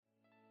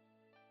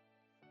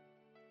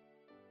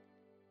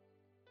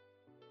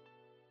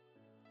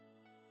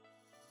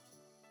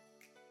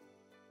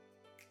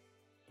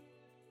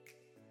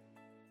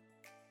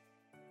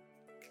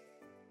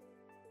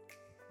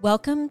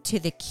Welcome to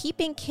the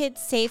Keeping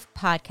Kids Safe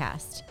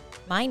podcast.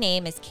 My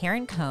name is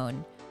Karen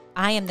Cohn.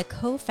 I am the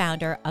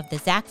co-founder of the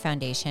Zach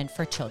Foundation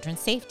for Children's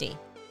Safety.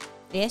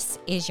 This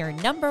is your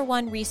number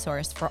one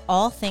resource for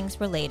all things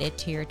related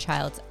to your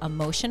child's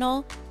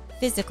emotional,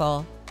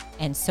 physical,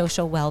 and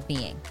social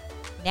well-being.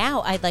 Now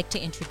I'd like to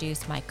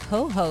introduce my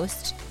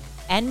co-host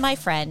and my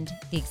friend,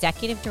 the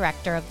Executive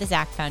Director of the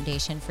Zach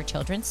Foundation for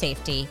Children's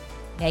Safety,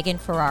 Megan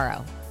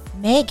Ferraro.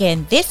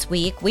 Megan, this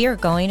week we are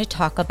going to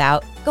talk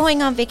about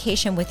going on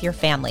vacation with your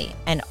family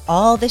and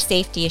all the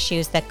safety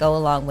issues that go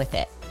along with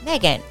it.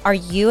 Megan, are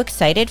you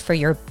excited for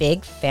your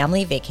big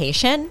family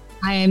vacation?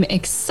 I am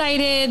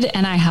excited,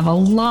 and I have a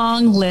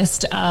long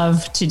list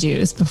of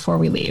to-dos before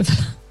we leave.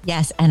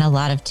 Yes, and a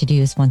lot of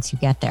to-dos once you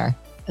get there.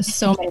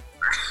 So many.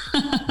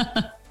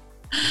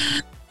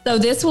 So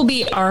this will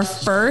be our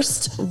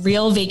first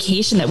real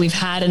vacation that we've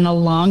had in a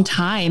long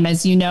time.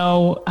 As you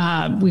know,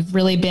 we've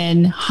really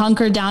been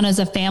hunkered down as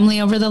a family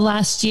over the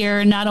last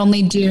year, not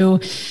only due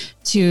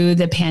to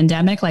the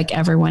pandemic like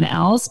everyone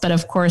else, but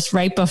of course,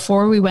 right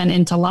before we went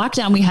into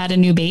lockdown, we had a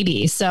new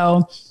baby.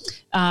 So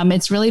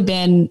it's really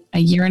been a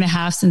year and a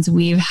half since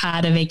we've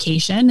had a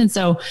vacation. And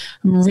so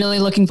I'm really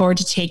looking forward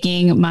to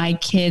taking my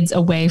kids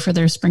away for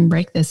their spring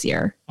break this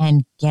year.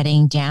 And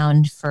getting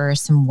down for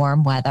some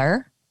warm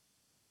weather,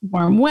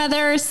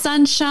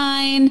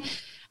 sunshine,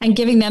 and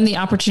giving them the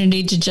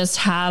opportunity to just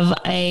have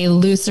a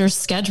looser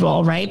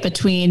schedule, right?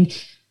 Between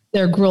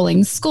their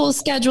grueling school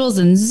schedules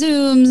and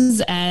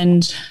Zooms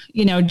and,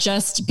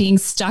 just being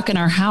stuck in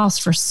our house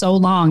for so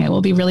long. It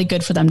will be really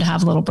good for them to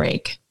have a little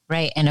break.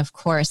 Right. And of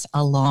course,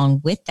 along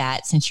with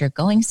that, since you're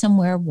going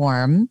somewhere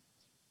warm,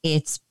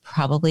 it's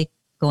probably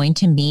going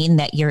to mean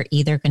that you're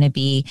either going to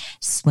be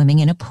swimming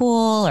in a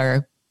pool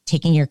or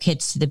taking your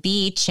kids to the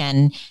beach.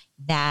 And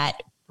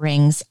that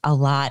brings a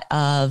lot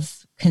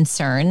of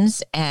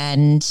concerns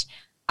and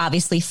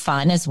obviously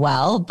fun as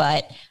well.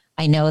 But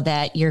I know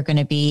that you're going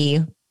to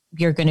be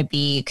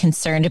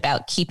concerned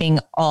about keeping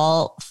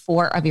all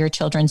four of your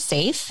children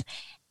safe.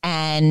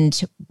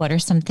 And what are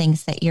some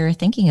things that you're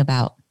thinking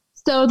about?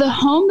 So the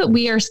home that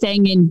we are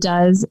staying in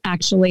does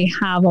actually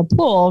have a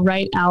pool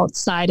right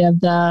outside of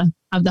the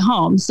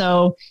home.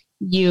 So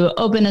you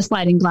open a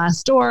sliding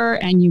glass door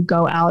and you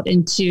go out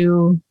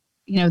into,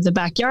 the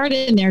backyard,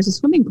 and there's a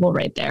swimming pool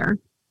right there.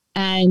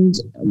 And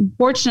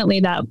fortunately,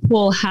 that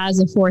pool has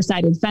a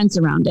four-sided fence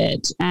around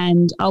it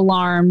and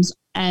alarms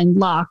and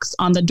locks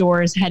on the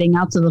doors heading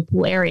out to the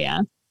pool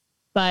area.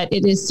 But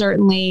it is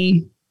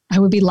certainly, I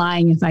would be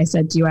lying if I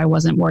said to you I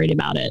wasn't worried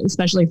about it,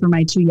 especially for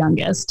my two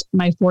youngest,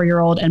 my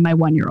 4-year-old and my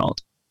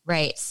 1-year-old.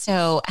 Right.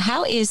 So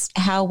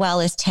how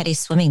well is Teddy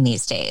swimming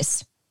these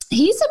days?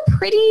 He's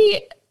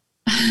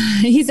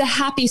a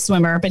happy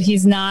swimmer, but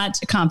he's not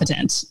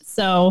competent.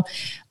 So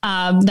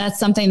that's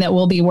something that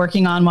we'll be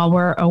working on while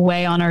we're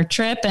away on our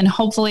trip. And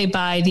hopefully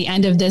by the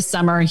end of this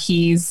summer,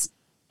 he's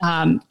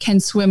can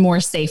swim more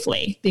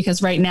safely,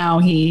 because right now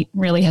he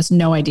really has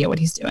no idea what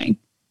he's doing.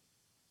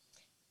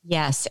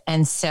 Yes.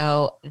 And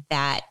so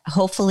that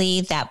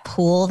hopefully that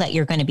pool that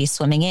you're going to be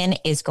swimming in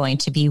is going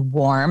to be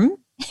warm,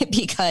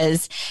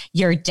 because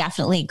you're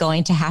definitely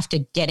going to have to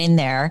get in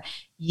there.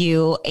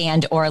 You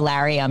and or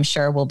Larry, I'm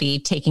sure, will be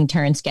taking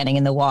turns getting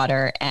in the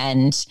water.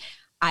 And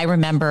I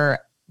remember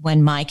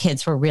when my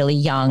kids were really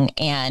young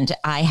and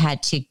I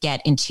had to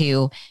get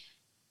into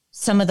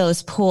some of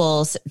those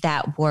pools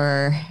that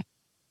were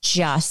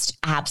just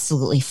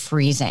absolutely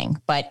freezing,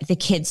 but the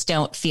kids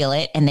don't feel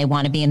it and they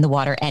want to be in the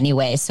water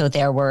anyway. So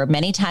there were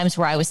many times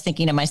where I was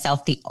thinking to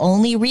myself, the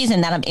only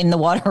reason that I'm in the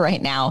water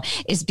right now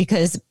is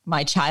because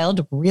my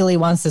child really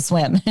wants to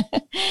swim.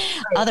 Right.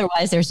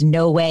 Otherwise, there's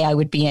no way I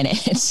would be in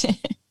it.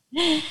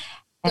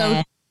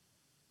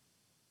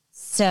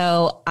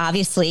 So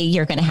obviously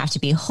you're going to have to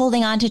be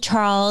holding on to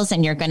Charles,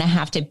 and you're going to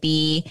have to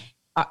be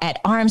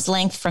at arm's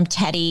length from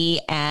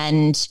Teddy,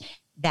 and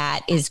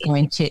that is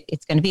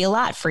it's going to be a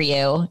lot for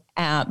you.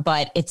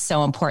 But it's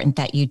so important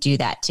that you do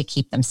that to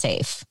keep them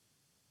safe.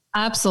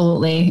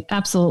 Absolutely.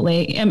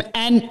 Absolutely.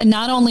 And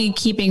not only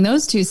keeping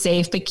those two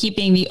safe, but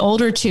keeping the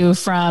older two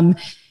from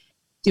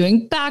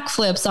doing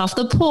backflips off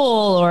the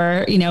pool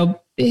or,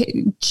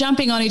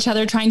 jumping on each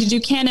other, trying to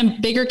do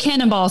bigger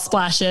cannonball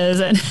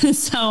splashes. And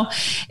so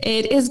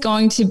it is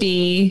going to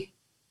be,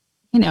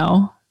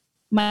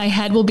 my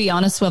head will be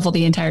on a swivel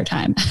the entire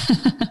time.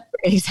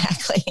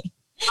 Exactly.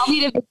 I'll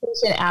need a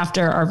vacation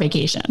after our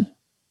vacation.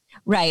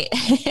 Right.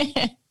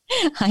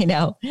 I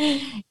know.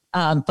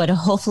 But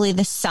hopefully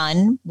the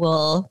sun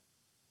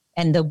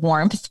and the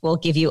warmth will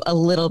give you a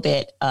little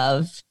bit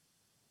of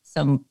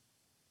some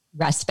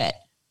respite.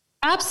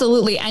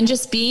 Absolutely. And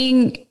just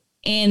being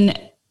in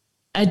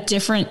a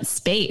different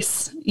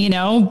space.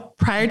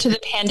 Prior to the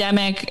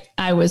pandemic,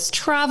 I was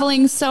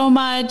traveling so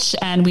much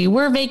and we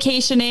were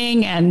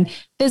vacationing and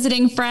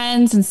visiting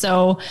friends. And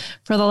so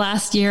for the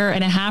last year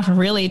and a half,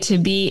 really to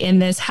be in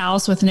this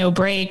house with no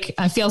break,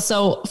 I feel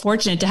so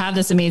fortunate to have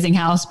this amazing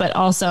house, but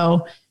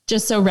also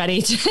just so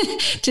ready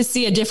to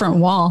see a different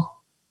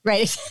wall.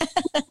 Right.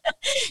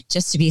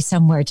 Just to be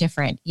somewhere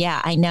different. Yeah,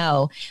 I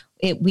know.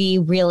 we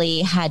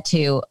really had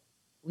to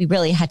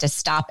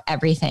stop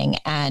everything.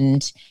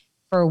 And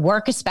for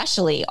work,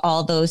 especially,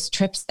 all those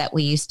trips that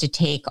we used to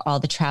take, all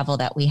the travel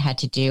that we had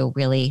to do,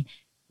 really,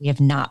 we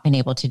have not been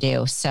able to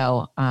do.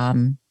 So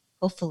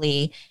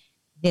hopefully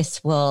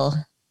this will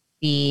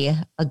be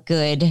a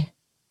good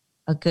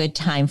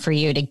time for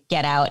you to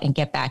get out and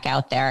get back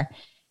out there.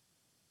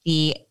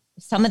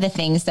 Some of the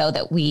things, though,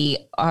 that we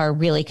are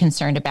really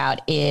concerned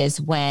about is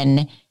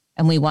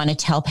and we want to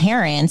tell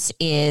parents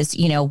is,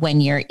 when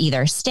you're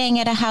either staying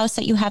at a house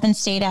that you haven't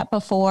stayed at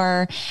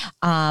before,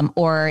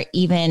 or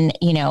even,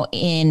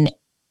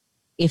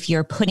 if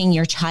you're putting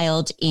your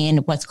child in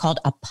what's called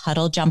a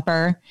puddle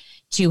jumper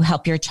to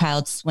help your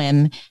child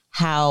swim,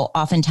 how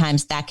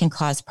oftentimes that can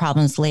cause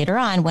problems later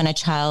on when a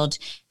child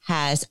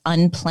has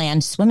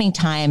unplanned swimming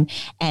time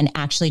and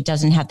actually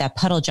doesn't have that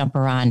puddle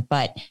jumper on,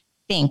 but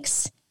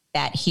thinks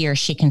that he or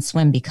she can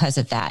swim because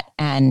of that.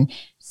 And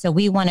so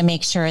we want to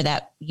make sure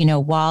that,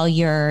 while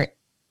you're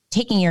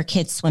taking your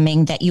kids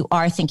swimming, that you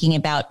are thinking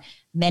about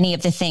many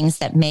of the things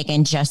that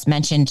Megan just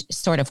mentioned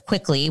sort of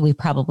quickly. We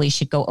probably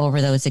should go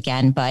over those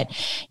again. But,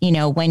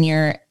 when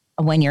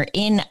you're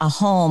in a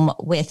home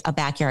with a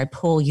backyard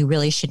pool, you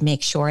really should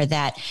make sure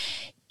that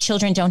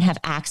children don't have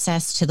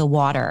access to the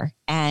water.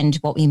 And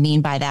what we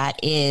mean by that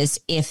is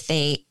if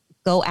they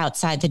go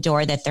outside the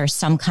door, that there's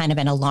some kind of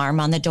an alarm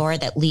on the door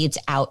that leads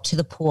out to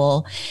the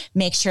pool.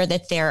 Make sure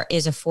that there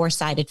is a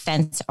 4-sided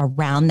fence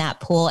around that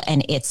pool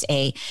and it's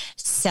has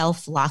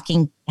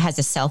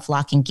a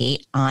self-locking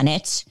gate on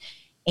it.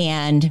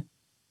 And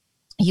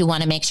you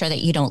want to make sure that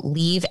you don't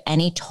leave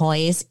any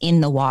toys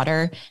in the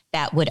water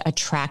that would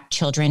attract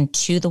children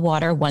to the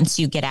water. Once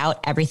you get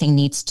out, everything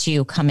needs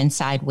to come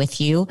inside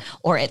with you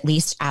or at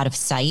least out of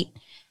sight.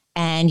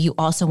 And you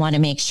also want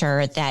to make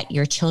sure that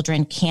your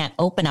children can't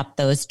open up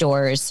those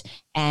doors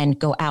and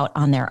go out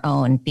on their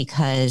own,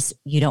 because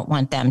you don't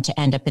want them to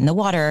end up in the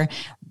water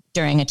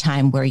during a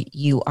time where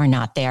you are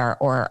not there,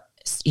 or,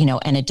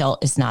 an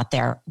adult is not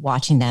there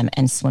watching them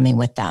and swimming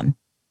with them.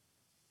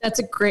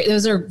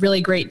 Those are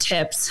really great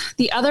tips.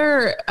 The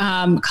other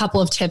couple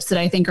of tips that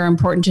I think are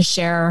important to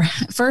share,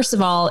 first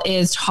of all,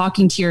 is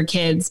talking to your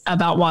kids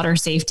about water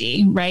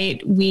safety,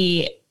 right?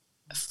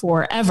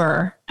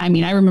 Forever. I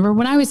remember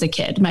when I was a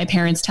kid, my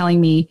parents telling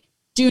me,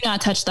 do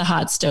not touch the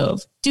hot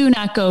stove. Do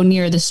not go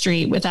near the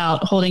street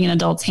without holding an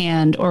adult's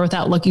hand or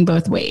without looking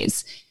both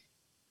ways.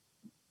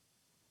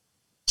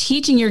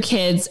 Teaching your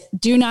kids,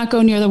 do not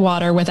go near the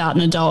water without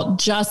an adult,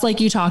 just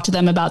like you talk to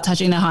them about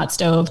touching the hot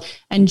stove,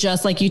 and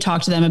just like you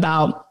talk to them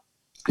about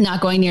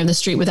not going near the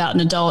street without an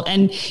adult.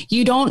 And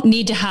you don't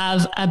need to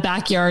have a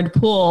backyard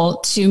pool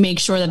to make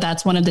sure that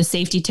that's one of the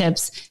safety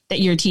tips that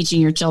you're teaching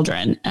your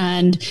children.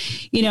 And,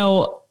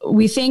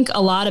 we think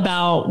a lot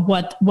about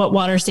what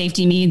water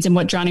safety means and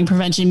what drowning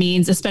prevention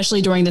means,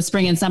 especially during the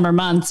spring and summer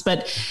months.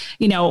 But,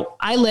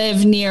 I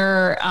live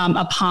near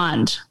a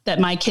pond that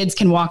my kids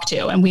can walk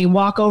to, and we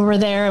walk over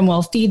there and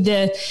we'll feed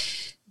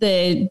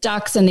the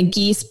ducks and the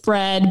geese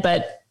bread.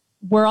 But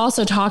we're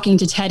also talking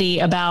to Teddy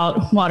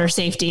about water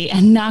safety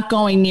and not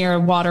going near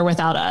water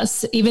without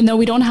us, even though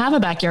we don't have a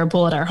backyard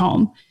pool at our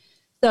home.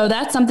 So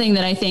that's something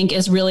that I think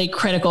is really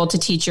critical to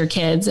teach your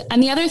kids.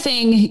 And the other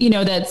thing,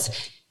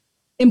 that's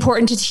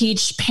important to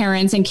teach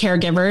parents and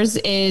caregivers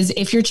is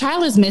if your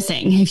child is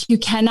missing, if you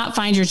cannot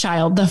find your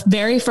child, the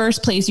very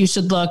first place you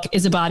should look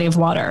is a body of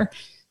water.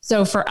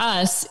 So for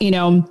us,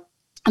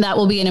 that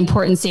will be an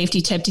important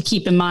safety tip to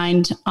keep in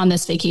mind on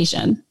this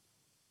vacation.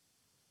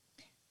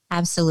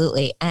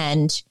 Absolutely.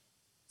 And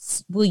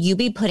will you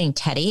be putting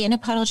Teddy in a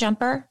puddle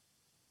jumper?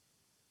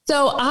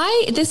 So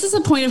this is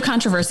a point of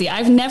controversy.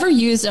 I've never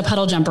used a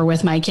puddle jumper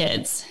with my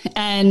kids.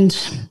 And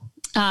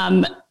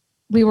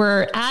we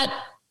were at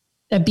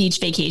a beach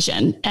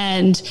vacation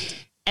and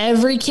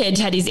every kid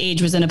Teddy's age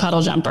was in a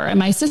puddle jumper. And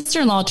my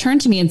sister-in-law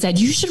turned to me and said,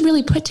 you should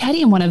really put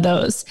Teddy in one of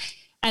those.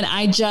 And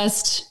I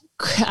just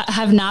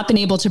have not been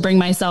able to bring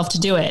myself to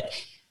do it.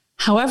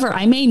 However,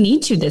 I may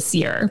need to this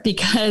year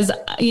because,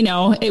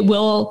 it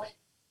will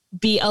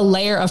be a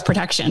layer of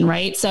protection,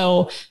 right?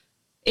 So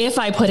if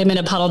I put him in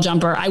a puddle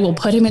jumper, I will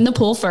put him in the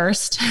pool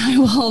first. I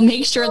will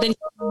make sure that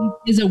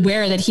he is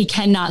aware that he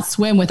cannot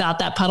swim without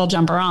that puddle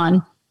jumper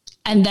on.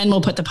 And then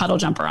we'll put the puddle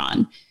jumper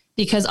on.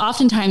 Because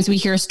oftentimes we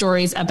hear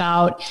stories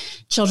about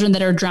children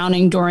that are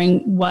drowning during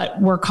what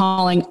we're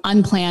calling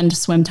unplanned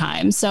swim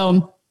time.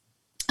 So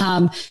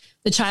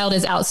the child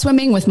is out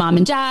swimming with mom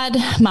and dad.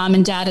 Mom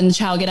and dad and the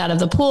child get out of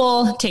the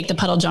pool, take the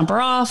puddle jumper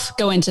off,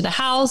 go into the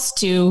house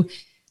to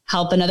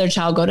help another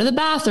child go to the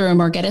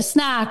bathroom or get a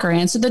snack or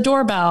answer the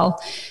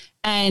doorbell.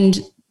 And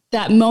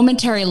that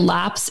momentary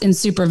lapse in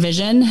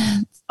supervision,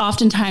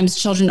 oftentimes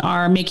children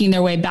are making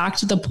their way back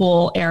to the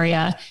pool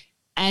area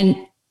and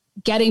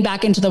getting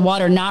back into the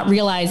water, not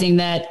realizing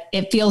that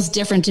it feels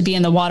different to be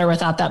in the water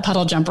without that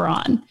puddle jumper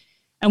on.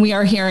 And we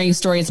are hearing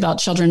stories about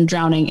children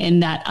drowning in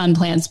that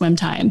unplanned swim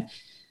time.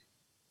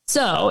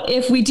 So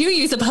if we do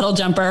use a puddle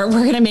jumper,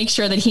 we're going to make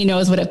sure that he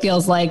knows what it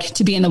feels like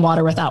to be in the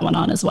water without one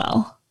on as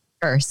well.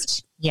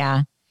 First.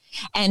 Yeah.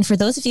 And for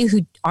those of you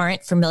who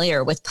aren't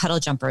familiar with puddle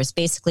jumpers,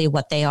 basically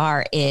what they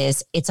are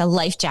is it's a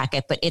life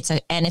jacket, but it's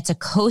a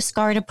Coast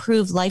Guard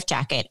approved life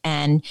jacket.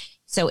 And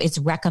so it's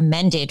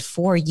recommended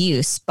for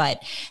use,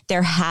 but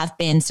there have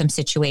been some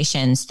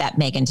situations that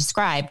Megan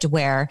described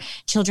where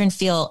children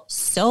feel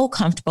so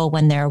comfortable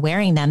when they're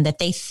wearing them that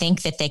they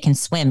think that they can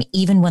swim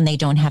even when they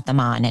don't have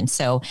them on. And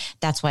so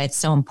that's why it's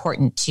so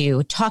important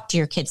to talk to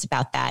your kids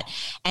about that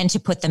and to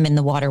put them in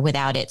the water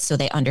without it so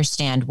they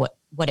understand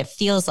what it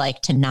feels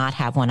like to not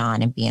have one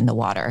on and be in the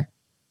water,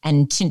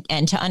 and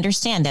to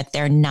understand that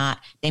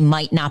they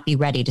might not be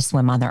ready to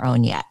swim on their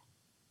own yet.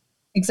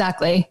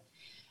 Exactly.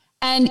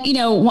 And,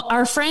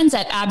 our friends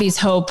at Abby's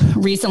Hope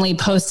recently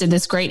posted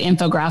this great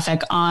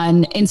infographic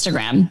on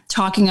Instagram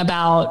talking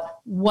about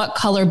what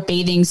color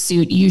bathing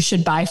suit you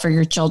should buy for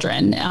your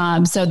children.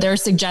 So they're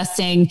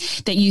suggesting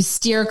that you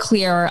steer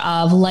clear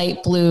of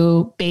light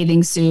blue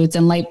bathing suits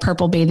and light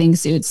purple bathing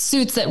suits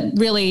that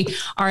really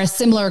are a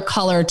similar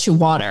color to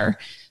water,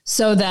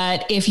 so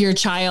that if your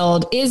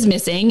child is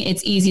missing,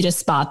 it's easy to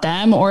spot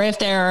them. Or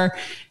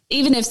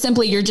even if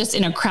simply you're just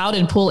in a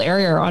crowded pool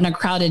area or on a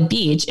crowded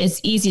beach,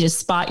 it's easy to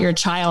spot your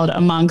child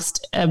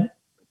amongst a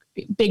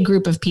big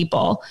group of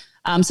people.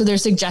 So they're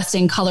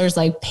suggesting colors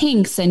like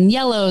pinks and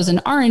yellows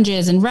and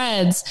oranges and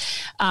reds.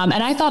 And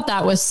I thought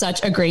that was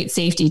such a great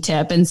safety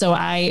tip. And so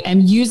I am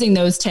using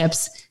those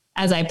tips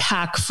as I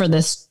pack for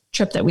this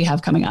trip that we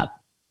have coming up.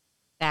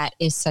 That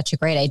is such a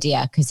great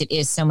idea because it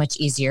is so much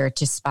easier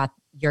to spot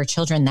your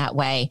children that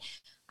way.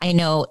 I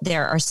know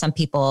there are some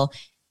people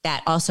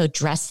that also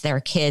dress their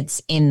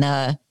kids in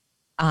the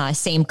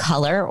same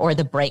color or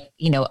a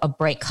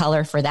bright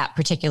color for that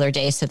particular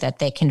day so that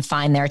they can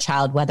find their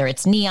child, whether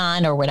it's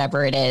neon or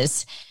whatever it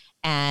is.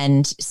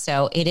 And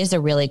so it is a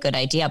really good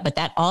idea. But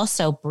that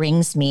also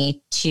brings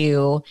me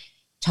to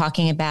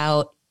talking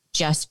about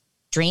just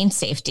drain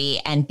safety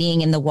and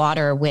being in the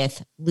water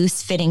with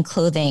loose fitting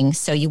clothing.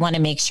 So you want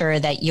to make sure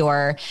that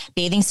your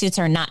bathing suits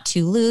are not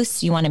too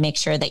loose. You want to make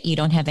sure that you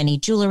don't have any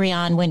jewelry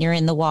on when you're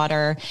in the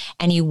water,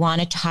 and you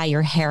want to tie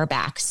your hair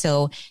back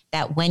so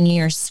that when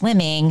you're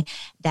swimming,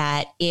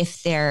 that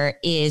if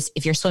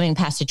you're swimming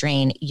past a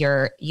drain,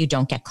 you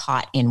don't get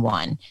caught in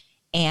one.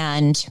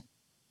 And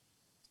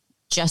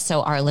just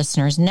so our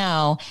listeners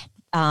know,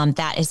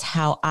 that is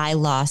how I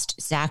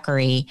lost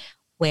Zachary,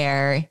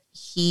 where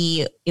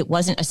it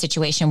wasn't a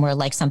situation where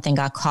like something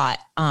got caught,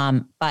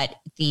 but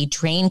the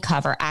drain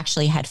cover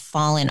actually had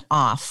fallen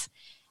off,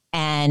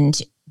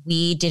 and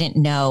we didn't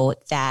know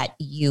that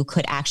you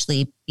could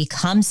actually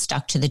become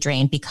stuck to the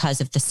drain because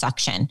of the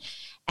suction.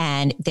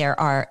 And there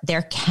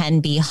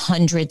can be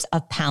hundreds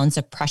of pounds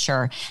of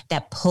pressure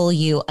that pull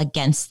you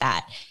against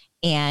that.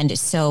 And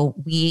so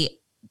we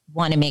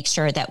want to make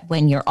sure that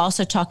when you're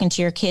also talking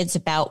to your kids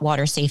about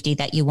water safety,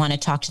 that you want to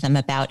talk to them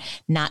about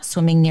not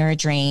swimming near a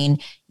drain.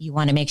 You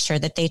want to make sure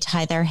that they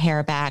tie their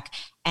hair back.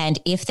 And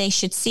if they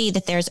should see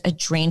that there's a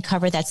drain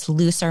cover that's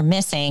loose or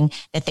missing,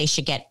 that they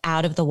should get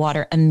out of the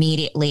water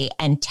immediately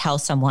and tell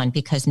someone,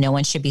 because no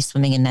one should be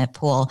swimming in that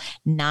pool,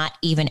 not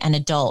even an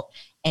adult,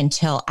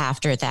 until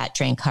after that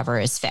drain cover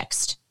is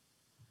fixed.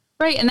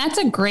 Right. And that's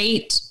a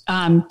great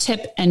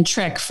tip and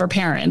trick for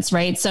parents,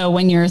 right? So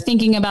when you're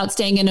thinking about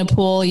staying in a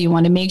pool, you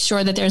want to make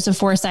sure that there's a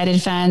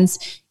 4-sided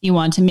fence. You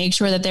want to make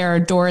sure that there are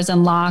doors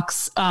and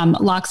locks and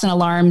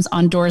alarms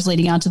on doors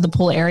leading out to the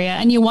pool area.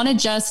 And you want to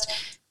just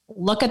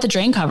look at the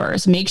drain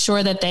covers, make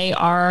sure that they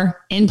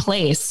are in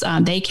place.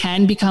 They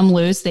can become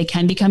loose. They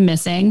can become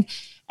missing.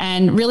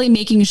 And really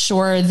making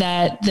sure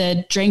that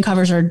the drain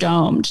covers are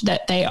domed,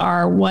 that they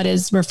are what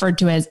is referred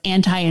to as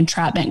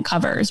anti-entrapment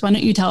covers. Why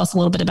don't you tell us a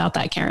little bit about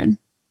that, Karen?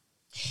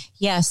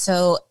 Yeah,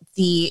 so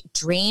the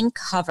drain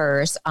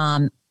covers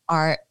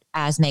are,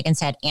 as Megan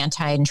said,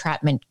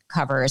 anti-entrapment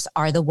covers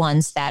are the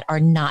ones that are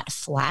not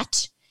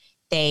flat.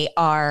 They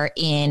are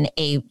in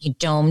a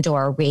domed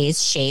or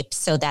raised shape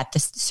so that the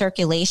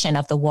circulation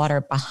of the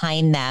water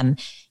behind them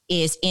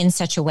is in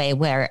such a way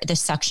where the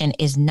suction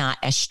is not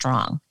as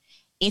strong.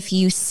 If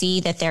you see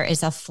that there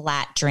is a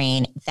flat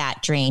drain,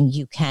 that drain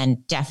you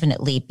can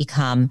definitely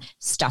become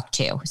stuck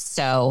to.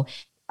 So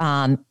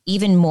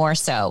even more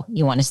so,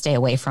 you want to stay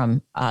away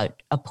from a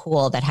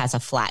pool that has a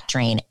flat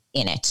drain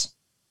in it.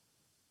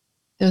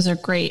 Those are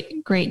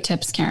great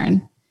tips,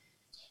 Karen.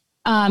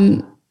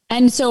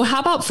 And so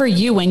how about for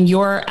you when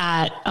you're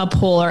at a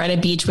pool or at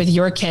a beach with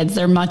your kids?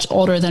 They're much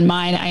older than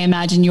mine. I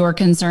imagine your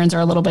concerns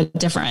are a little bit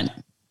different.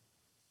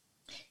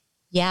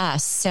 Yeah.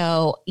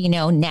 So,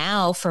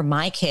 now for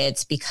my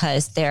kids,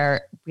 because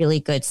they're really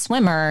good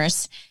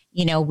swimmers,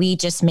 we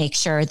just make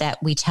sure that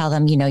we tell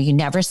them, you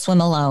never swim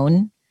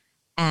alone.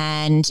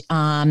 And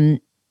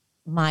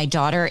my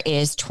daughter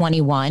is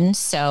 21.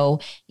 So,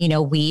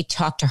 we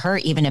talk to her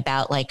even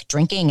about like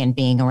drinking and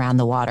being around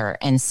the water.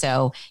 And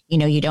so,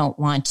 you don't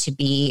want to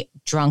be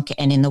drunk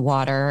and in the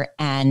water,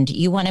 and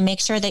you want to make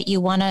sure that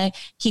you want to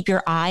keep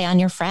your eye on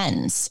your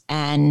friends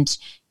and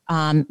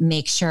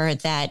make sure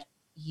that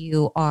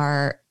you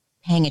are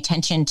paying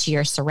attention to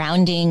your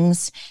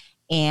surroundings.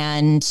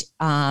 And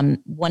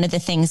one of the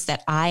things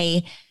that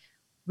I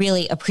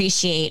really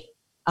appreciate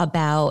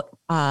about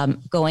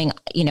going,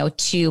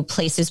 to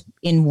places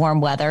in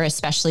warm weather,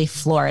 especially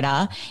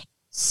Florida.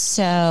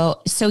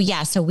 So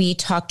we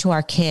talk to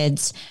our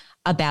kids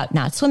about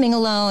not swimming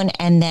alone.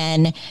 And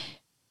then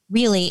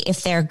really,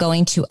 if they're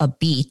going to a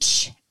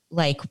beach,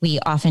 like we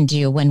often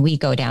do when we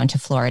go down to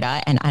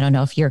Florida, and I don't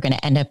know if you're going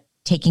to end up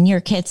taking your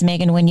kids,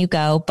 Megan, when you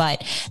go.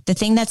 But the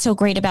thing that's so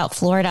great about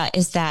Florida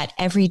is that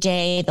every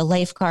day the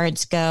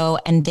lifeguards go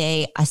and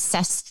they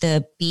assess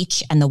the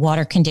beach and the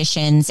water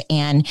conditions.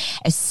 And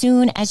as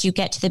soon as you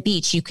get to the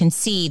beach, you can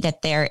see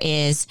that there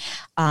is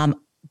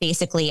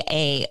basically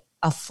a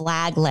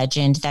flag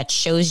legend that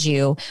shows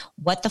you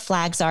what the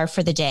flags are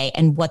for the day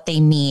and what they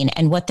mean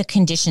and what the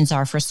conditions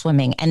are for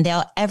swimming. And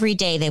every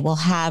day they will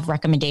have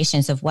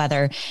recommendations of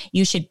whether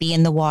you should be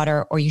in the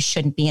water or you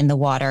shouldn't be in the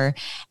water.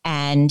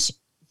 And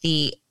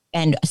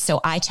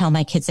so I tell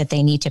my kids that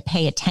they need to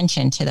pay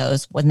attention to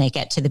those when they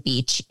get to the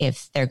beach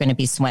if they're going to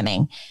be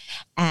swimming.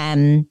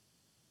 I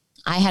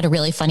had a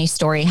really funny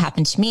story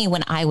happen to me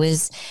when I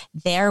was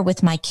there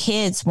with my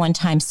kids one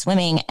time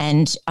swimming,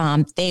 and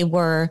they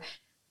were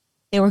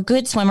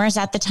good swimmers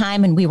at the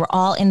time, and we were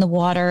all in the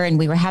water and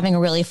we were having a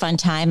really fun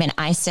time. And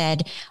I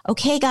said,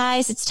 "Okay,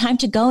 guys, it's time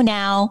to go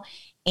now."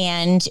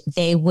 And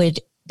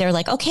they're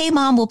like, "Okay,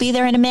 Mom, we'll be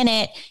there in a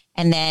minute."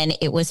 And then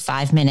it was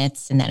 5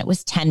 minutes, and then it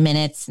was 10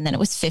 minutes, and then it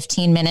was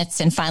 15 minutes.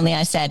 And finally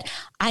I said,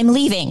 "I'm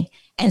leaving."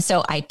 And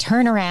so I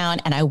turn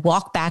around and I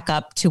walk back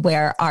up to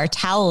where our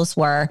towels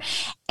were.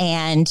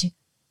 And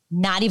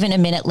not even a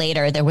minute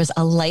later, there was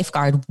a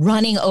lifeguard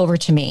running over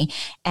to me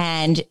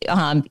and,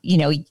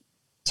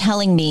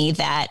 telling me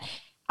that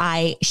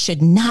I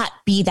should not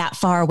be that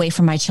far away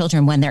from my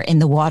children when they're in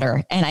the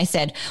water. And I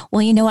said,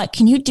 "Well, you know what?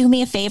 Can you do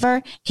me a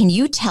favor? Can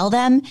you tell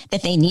them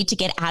that they need to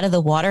get out of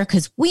the water?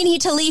 Because we need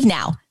to leave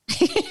now."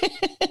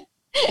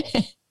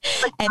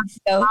 And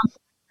so,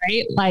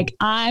 right? Like,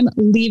 "I'm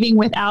leaving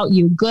without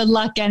you. Good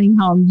luck getting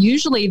home."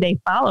 Usually they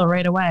follow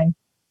right away.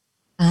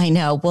 I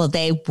know. Well,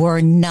 they were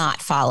not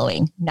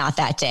following, not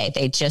that day.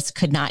 They just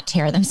could not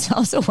tear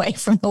themselves away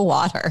from the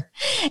water.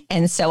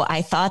 And so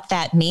I thought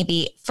that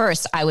maybe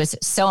first I was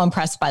so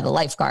impressed by the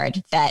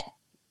lifeguard that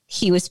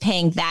he was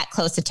paying that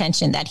close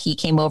attention that he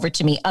came over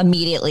to me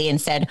immediately and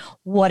said,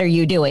 "What are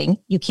you doing?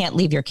 You can't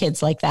leave your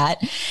kids like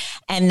that."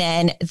 And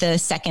then the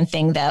second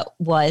thing that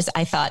was,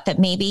 I thought that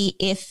maybe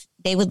if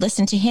they would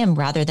listen to him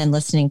rather than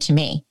listening to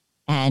me,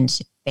 and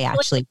they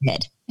actually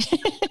did.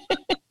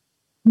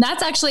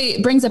 That's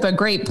actually brings up a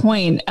great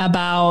point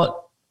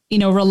about,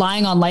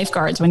 relying on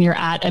lifeguards when you're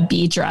at a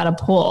beach or at a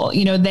pool.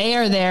 They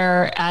are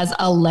there as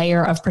a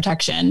layer of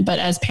protection, but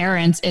as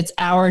parents, it's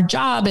our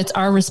job, it's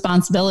our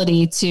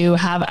responsibility to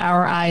have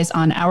our eyes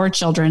on our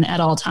children at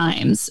all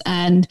times.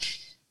 And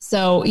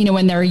so,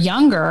 when they're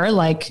younger,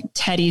 like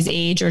Teddy's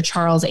age or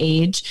Charles'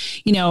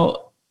 age,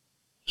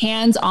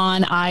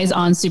 hands-on,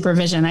 eyes-on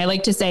supervision. I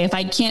like to say, if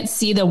I can't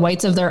see the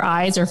whites of their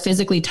eyes or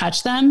physically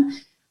touch them,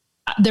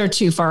 they're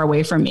too far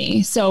away from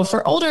me. So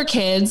for older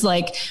kids,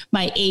 like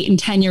my 8 and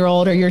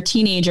 10-year-old or your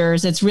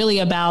teenagers, it's really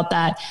about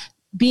that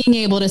being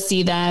able to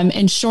see them,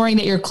 ensuring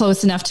that you're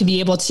close enough to be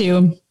able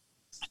to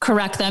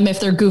correct them if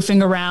they're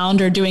goofing around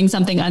or doing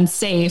something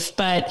unsafe.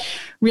 But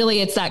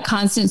really it's that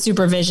constant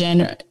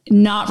supervision,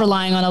 not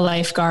relying on a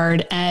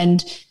lifeguard,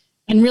 and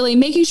really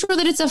making sure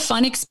that it's a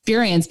fun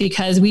experience,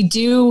 because we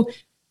do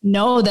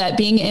know that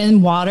being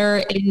in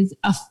water is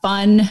a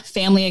fun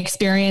family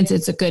experience.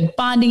 It's a good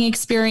bonding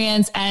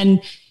experience.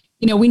 And,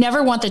 we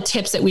never want the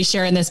tips that we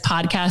share in this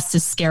podcast to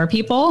scare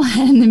people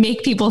and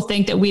make people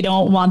think that we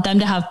don't want them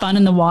to have fun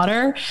in the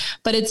water.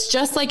 But it's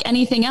just like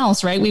anything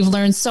else, right? We've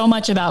learned so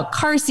much about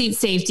car seat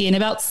safety and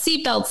about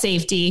seatbelt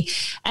safety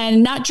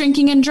and not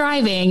drinking and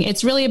driving.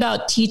 It's really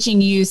about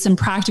teaching you some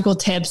practical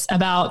tips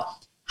about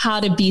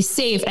how to be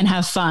safe and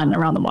have fun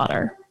around the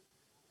water.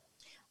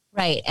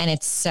 Right. And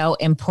it's so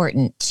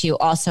important to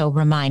also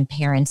remind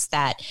parents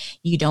that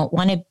you don't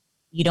want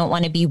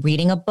to be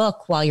reading a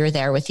book while you're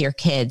there with your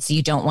kids.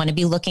 You don't want to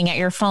be looking at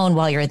your phone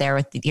while you're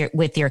there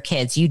with your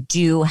kids. You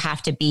do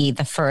have to be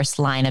the first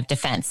line of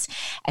defense.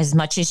 As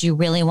much as you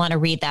really want to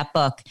read that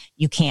book,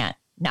 you can't,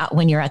 not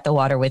when you're at the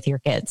water with your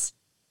kids.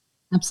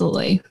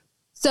 Absolutely.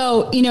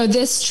 So,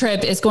 this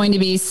trip is going to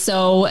be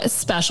so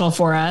special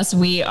for us.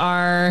 We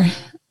are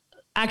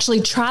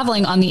actually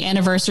traveling on the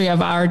anniversary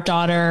of our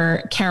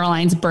daughter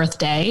Caroline's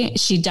birthday.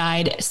 She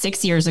died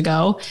 6 years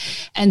ago.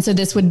 And so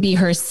this would be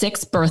her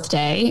 6th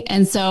birthday.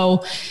 And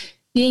so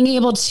being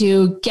able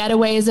to get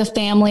away as a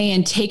family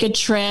and take a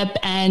trip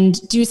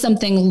and do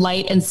something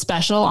light and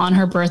special on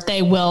her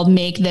birthday will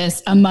make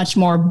this a much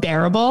more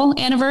bearable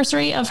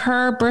anniversary of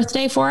her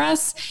birthday for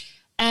us.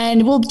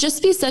 And will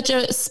just be such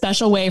a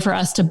special way for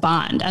us to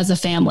bond as a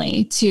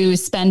family, to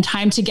spend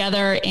time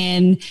together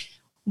in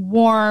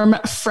warm,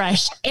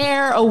 fresh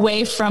air,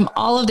 away from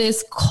all of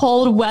this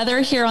cold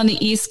weather here on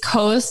the East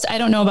Coast. I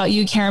don't know about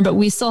you, Karen, but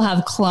we still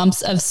have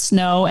clumps of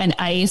snow and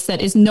ice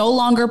that is no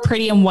longer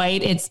pretty and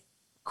white. It's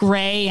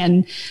gray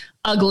and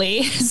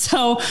ugly.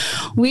 So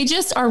we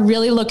just are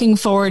really looking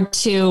forward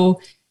to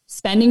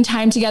spending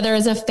time together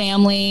as a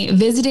family,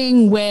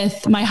 visiting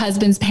with my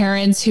husband's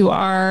parents who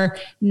are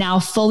now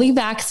fully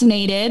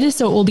vaccinated.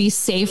 So it will be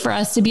safe for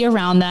us to be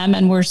around them.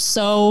 And we're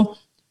so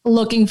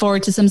looking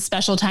forward to some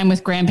special time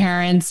with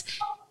grandparents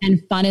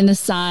and fun in the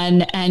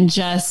sun and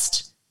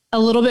just a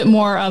little bit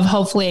more of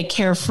hopefully a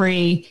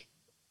carefree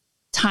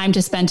time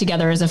to spend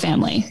together as a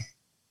family.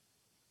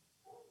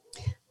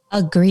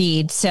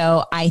 Agreed.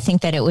 So I think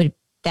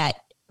that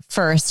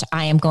first,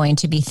 I am going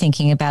to be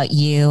thinking about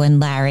you and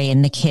Larry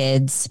and the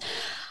kids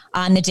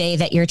on the day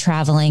that you're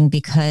traveling,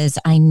 because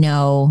I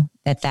know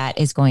that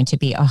is going to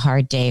be a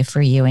hard day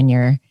for you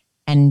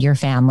and your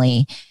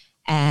family.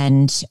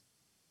 And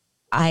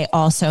I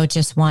also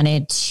just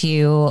wanted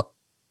to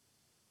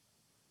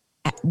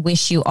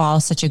wish you all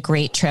such a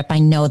great trip. I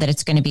know that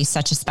it's going to be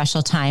such a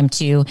special time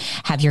to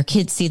have your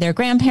kids see their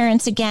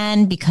grandparents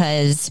again,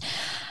 because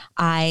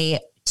I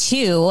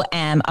too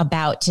am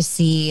about to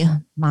see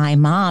my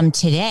mom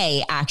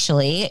today.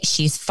 Actually,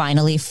 she's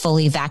finally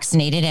fully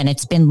vaccinated, and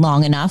it's been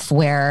long enough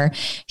where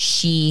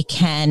we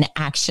can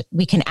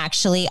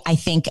actually, I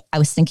think I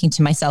was thinking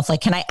to myself,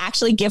 like, can I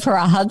actually give her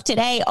a hug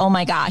today? Oh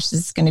my gosh, this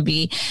is going to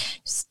be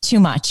too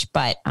much.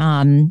 But,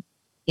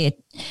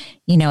 it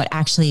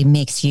actually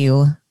makes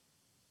you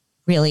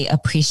really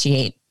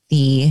appreciate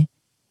the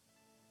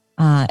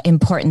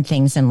important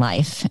things in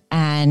life.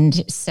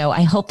 And so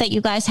I hope that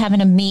you guys have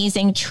an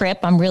amazing trip.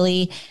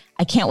 I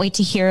can't wait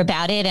to hear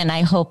about it. And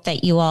I hope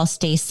that you all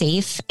stay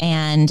safe.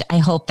 And I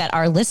hope that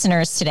our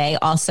listeners today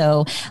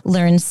also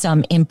learn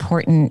some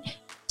important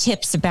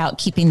tips about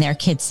keeping their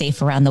kids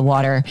safe around the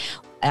water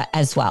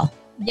as well.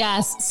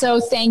 Yes. So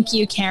thank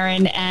you,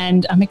 Karen.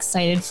 And I'm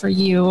excited for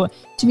you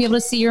to be able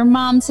to see your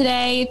mom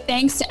today.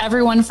 Thanks to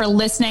everyone for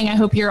listening. I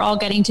hope you're all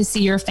getting to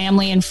see your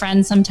family and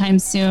friends sometime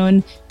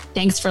soon.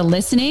 Thanks for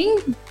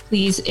listening.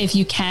 Please, if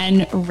you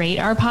can, rate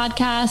our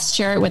podcast,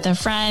 share it with a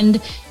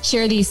friend,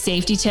 share these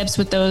safety tips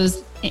with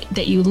those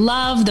that you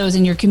love, those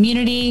in your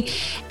community.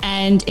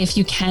 And if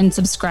you can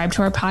subscribe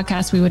to our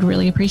podcast, we would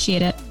really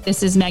appreciate it.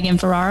 This is Megan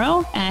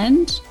Ferraro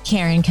and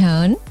Karen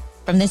Cohn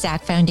from the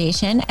Zach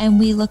Foundation, and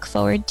we look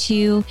forward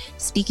to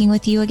speaking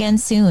with you again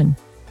soon.